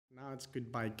It's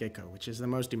Goodbye Gecko, which is the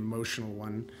most emotional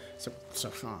one so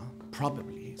far.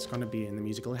 Probably it's going to be in the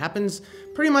musical. It happens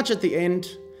pretty much at the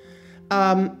end.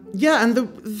 Yeah, and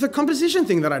the composition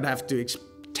thing that I'd have to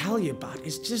tell you about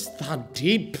is just how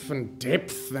deep and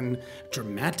depth and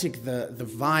dramatic the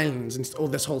violins and all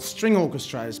this whole string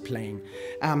orchestra is playing.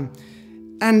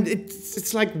 And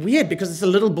it's like weird because it's a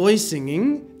little boy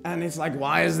singing, and it's like,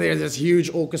 why is there this huge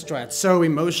orchestra? It's so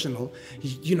emotional.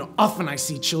 You know, often I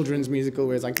see children's musical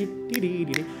where it's like,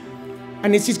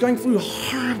 and he's going through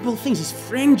horrible things. His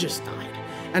friend just died.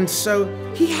 And so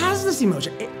he has this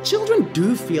emotion. Children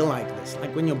do feel like this,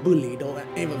 like when you're bullied or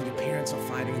whenever your parents are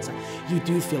fighting and stuff, you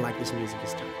do feel like this music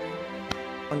is done.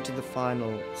 On to the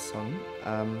final song,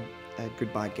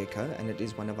 Goodbye Gecko, and it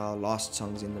is one of our last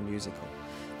songs in the musical.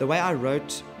 The way I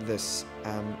wrote this,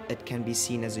 it can be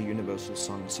seen as a universal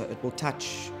song, so it will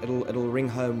it'll ring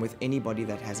home with anybody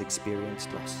that has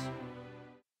experienced loss.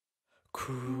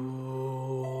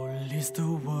 Cruel is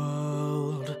the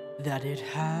world that it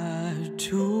had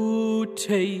to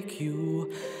take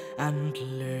you and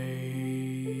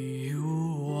lay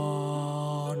you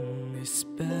on this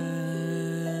bed,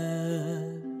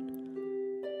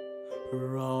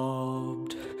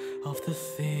 robbed of the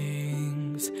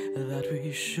things that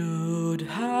we should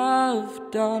have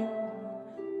done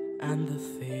and the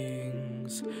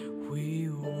things we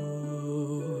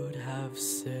would have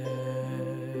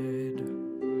said.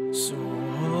 So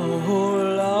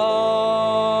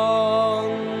long,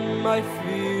 my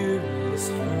fearless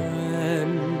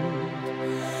friend,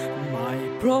 my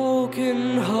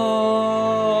broken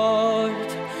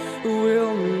heart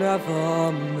will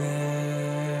never mend,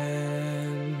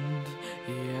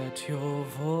 yet your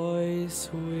voice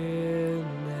will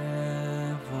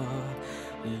never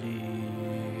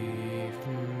leave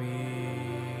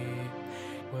me.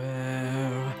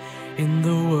 Where in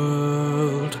the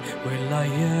world will I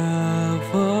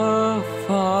ever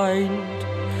find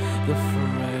the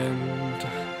friend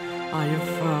I have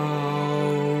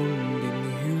found in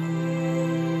you?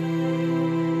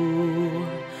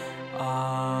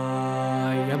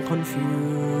 I am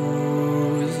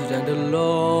confused and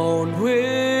alone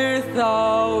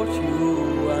without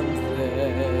you, and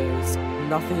there's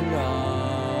nothing I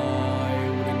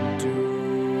wouldn't do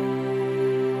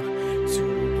to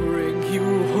bring you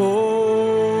home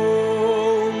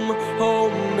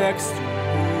next to me,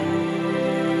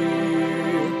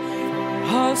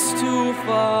 for us to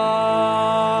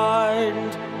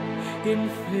find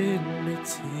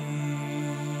infinity.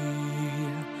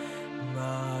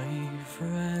 My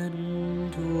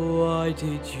friend, why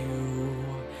did you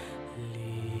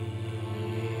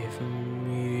leave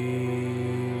me?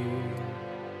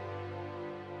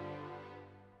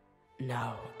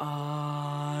 Now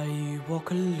I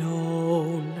walk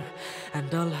alone,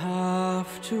 and I'll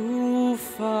have to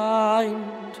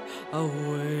find a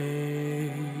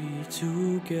way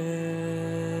to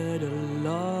get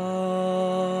along.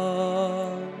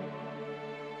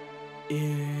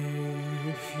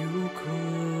 If you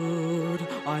could,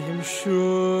 I am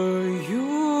sure you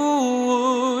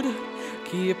would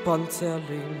keep on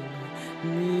telling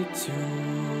me to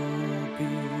be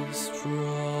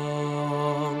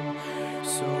strong.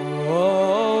 So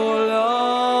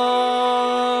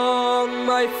long,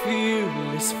 my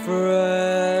fearless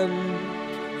friend,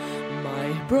 my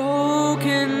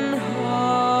broken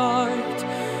heart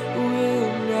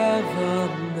will never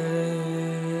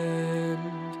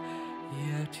mend,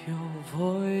 yet your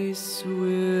voice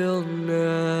will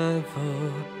never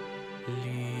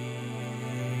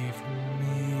leave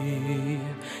me.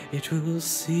 It will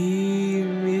see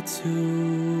me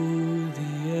to